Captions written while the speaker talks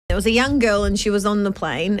There was a young girl and she was on the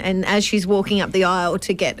plane, and as she's walking up the aisle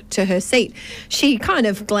to get to her seat, she kind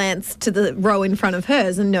of glanced to the row in front of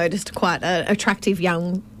hers and noticed quite an attractive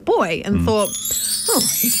young boy and thought, oh,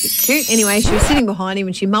 he's a bit cute. Anyway, she was sitting behind him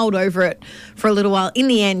and she mulled over it for a little while. In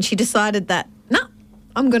the end, she decided that, nah,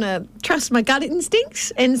 I'm going to trust my gut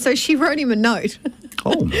instincts, and so she wrote him a note.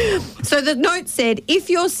 Oh. So the note said, if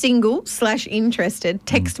you're single/interested,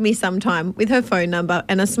 text me sometime, with her phone number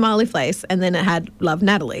and a smiley face, and then it had love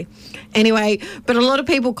Natalie. Anyway, but a lot of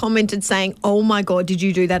people commented saying, oh my God, did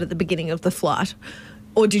you do that at the beginning of the flight?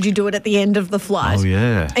 Or did you do it at the end of the flight? Oh,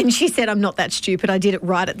 yeah. And she said, I'm not that stupid. I did it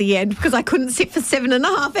right at the end because I couldn't sit for 7.5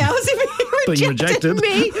 hours if he rejected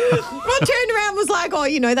me. I turned around and was like, oh,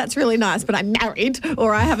 you know, that's really nice, but I'm married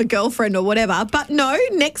or I have a girlfriend or whatever. But no,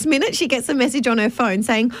 next minute she gets a message on her phone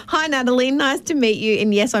saying, hi, Natalie, nice to meet you.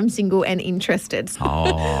 And yes, I'm single and interested.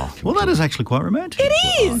 Oh, well, that is actually quite romantic. It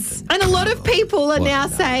is. And a lot of people are now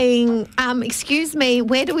saying, excuse me,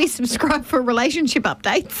 where do we subscribe for relationship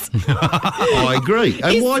updates? I agree.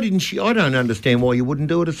 And why didn't she? I don't understand why you wouldn't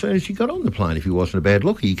do it as soon as you got on the plane if he wasn't a bad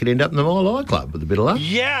looker. You could end up in the Mile High Club with a bit of luck.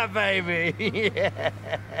 Yeah, baby. Yeah.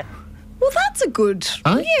 Well, that's a good... Eh?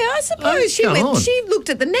 Yeah, I suppose she looked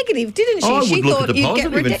at the negative, didn't she? I She would look thought at the you'd get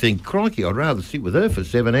positive and rejected. think, crikey, I'd rather sit with her for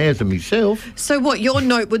 7 hours than myself. So what, your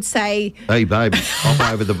note would say... Hey, baby,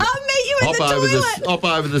 hop over the... I'll meet you in the toilet. Hop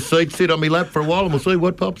over the seat, sit on my lap for a while and we'll see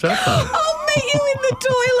what pops up. I'll meet you in the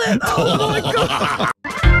toilet. Oh, my God.